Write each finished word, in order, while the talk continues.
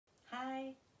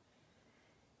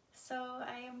So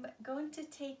I am going to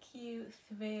take you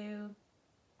through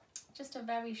just a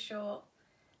very short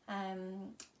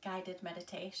guided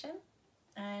meditation,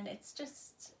 and it's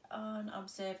just on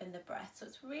observing the breath. So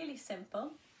it's really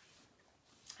simple,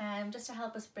 just to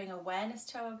help us bring awareness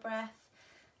to our breath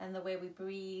and the way we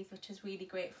breathe, which is really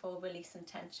great for releasing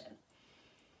tension.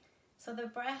 So the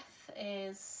breath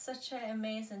is such an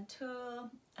amazing tool,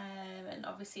 and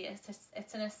obviously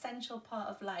it's an essential part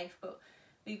of life, but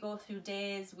we go through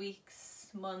days, weeks,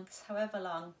 months, however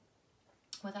long,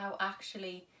 without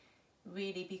actually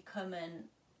really becoming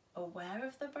aware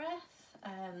of the breath,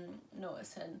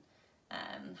 noticing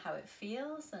how it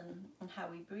feels and how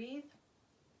we breathe.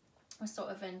 We're sort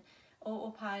of in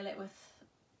autopilot with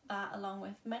that, along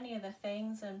with many other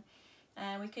things, and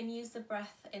we can use the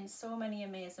breath in so many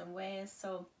amazing ways.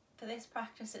 So for this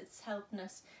practice, it's helping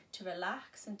us to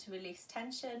relax and to release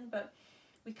tension, but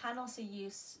we can also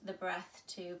use the breath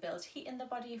to build heat in the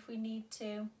body if we need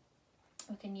to.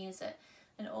 We can use it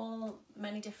in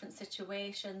many different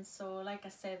situations. So like I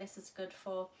say, this is good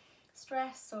for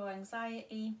stress or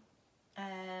anxiety,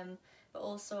 but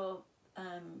also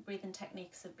breathing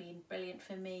techniques have been brilliant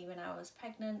for me when I was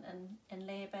pregnant and in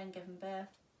labour and giving birth.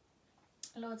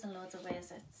 Loads and loads of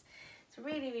ways. It's a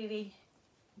really, really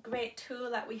great tool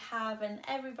that we have, and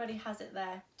everybody has it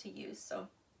there to use. So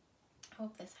I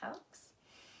hope this helps.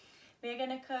 We're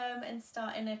going to come and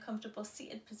start in a comfortable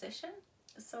seated position.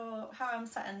 So how I'm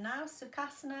sitting now,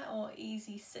 Sukhasana, or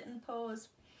easy sitting pose.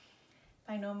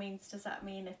 By no means does that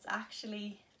mean it's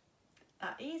actually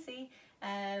that easy.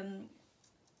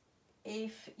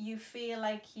 If you feel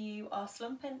like you are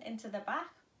slumping into the back,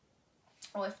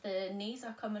 or if the knees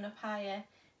are coming up higher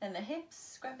than the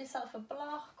hips, grab yourself a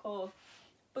block or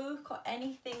book or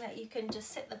anything that you can just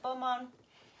sit the bum on.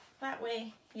 That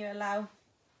way you allow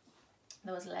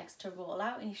those legs to roll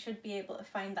out, and you should be able to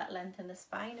find that length in the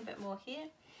spine a bit more here.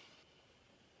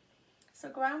 So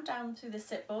ground down through the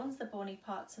sit bones, the bony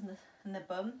parts and the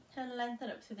bum, and lengthen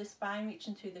up through the spine,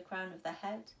 reaching through the crown of the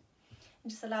head.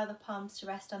 And just allow the palms to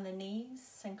rest on the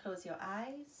knees and close your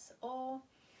eyes, or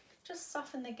just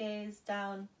soften the gaze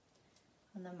down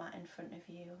on the mat in front of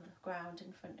you, or the ground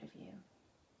in front of you.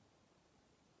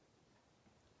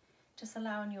 Just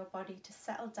allowing your body to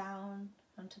settle down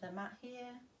onto the mat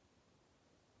here.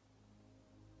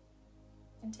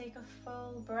 And take a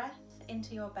full breath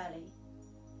into your belly.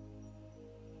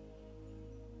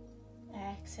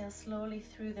 Exhale slowly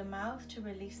through the mouth to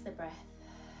release the breath.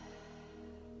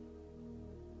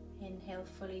 Inhale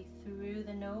fully through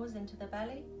the nose into the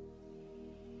belly.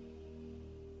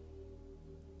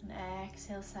 And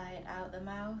exhale, sigh it out the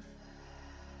mouth.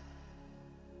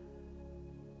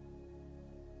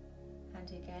 And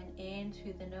again, in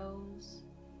through the nose.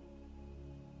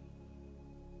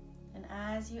 And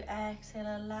as you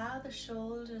exhale, allow the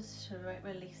shoulders to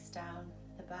release down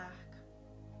the back.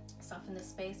 Soften the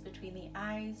space between the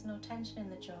eyes, no tension in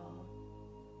the jaw.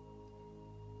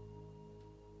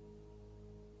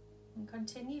 And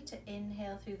continue to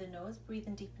inhale through the nose,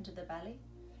 breathing deep into the belly.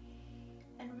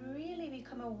 And really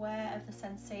become aware of the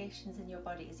sensations in your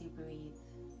body as you breathe.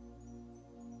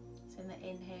 So in the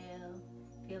inhale,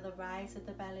 feel the rise of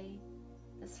the belly,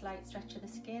 the slight stretch of the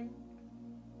skin.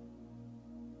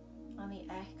 On the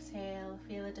exhale,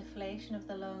 feel the deflation of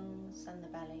the lungs and the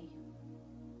belly.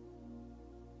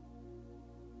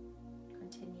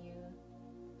 Continue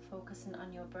focusing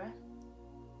on your breath.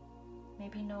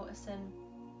 Maybe noticing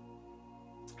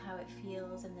how it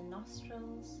feels in the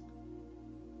nostrils.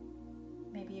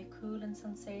 Maybe a cooling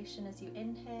sensation as you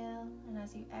inhale, and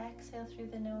as you exhale through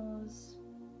the nose,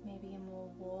 maybe a more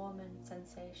warming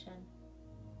sensation.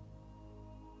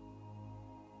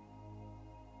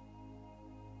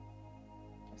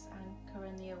 Just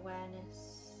anchoring the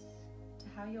awareness to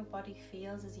how your body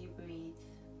feels as you breathe.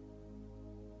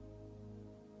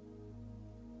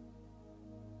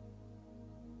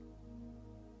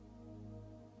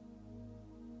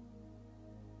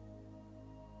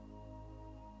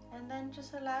 And then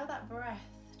just allow that breath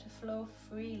to flow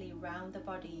freely round the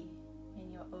body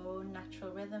in your own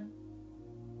natural rhythm.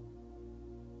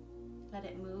 Let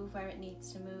it move where it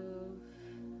needs to move.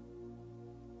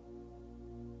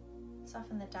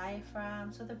 Soften the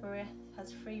diaphragm so the breath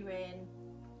has free rein.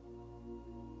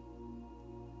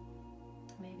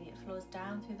 Maybe it flows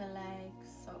down through the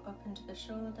legs or up into the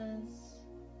shoulders.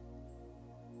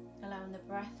 Allowing the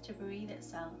breath to breathe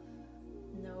itself,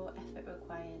 no effort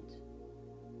required.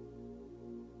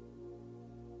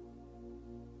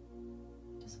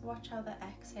 Just watch how the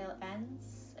exhale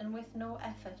ends, and with no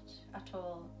effort at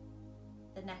all,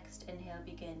 the next inhale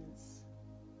begins.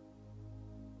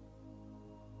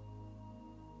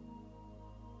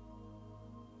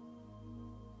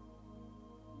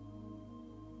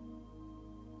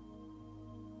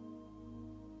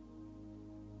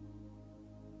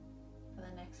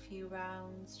 next few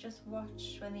rounds. Just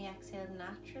watch when the exhale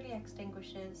naturally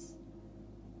extinguishes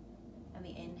and the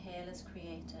inhale is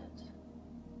created.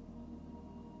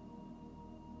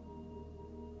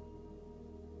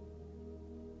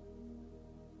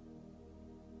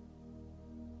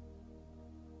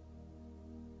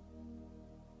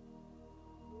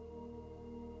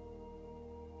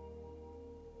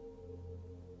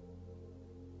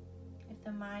 If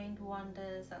the mind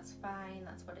wanders, that's fine,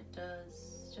 that's what it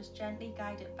does. Just gently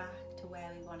guide it back to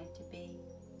where we want it to be,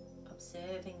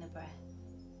 observing the breath.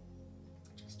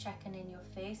 Just checking in, your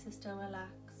face is still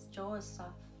relaxed, jaw is soft.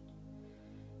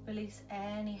 Release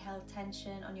any held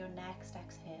tension on your next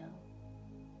exhale.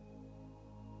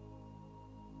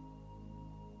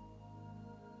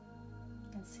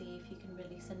 And see if you can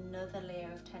release another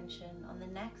layer of tension on the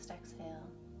next exhale.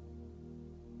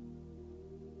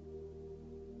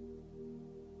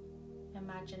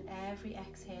 Imagine every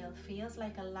exhale feels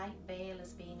like a light veil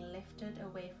is being lifted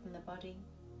away from the body,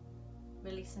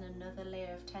 releasing another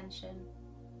layer of tension.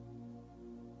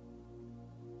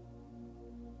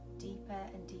 Deeper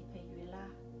and deeper you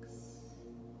relax,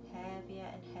 heavier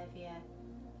and heavier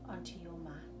onto your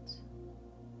mat.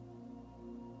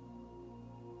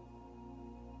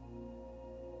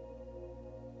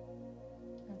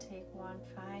 And take one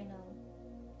final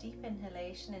deep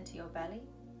inhalation into your belly.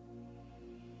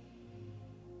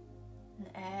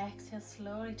 And exhale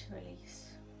slowly to release.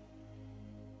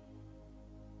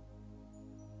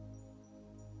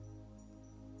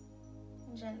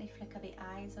 And gently flicker the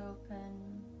eyes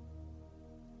open.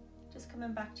 Just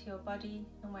coming back to your body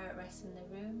and where it rests in the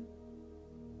room.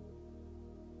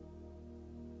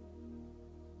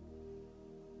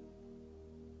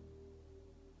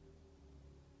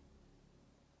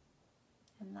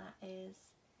 And that is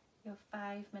your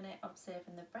 5-minute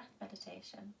observing the breath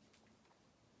meditation.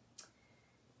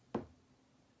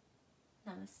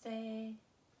 Namaste.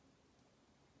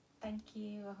 Thank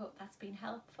you. I hope that's been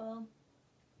helpful.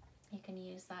 You can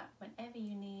use that whenever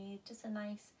you need. Just a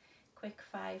nice quick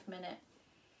 5-minute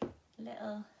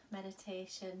little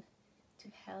meditation to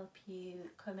help you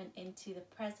coming into the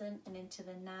present and into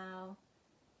the now.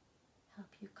 Help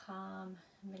you calm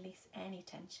and release any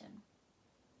tension.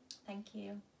 Thank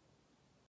you.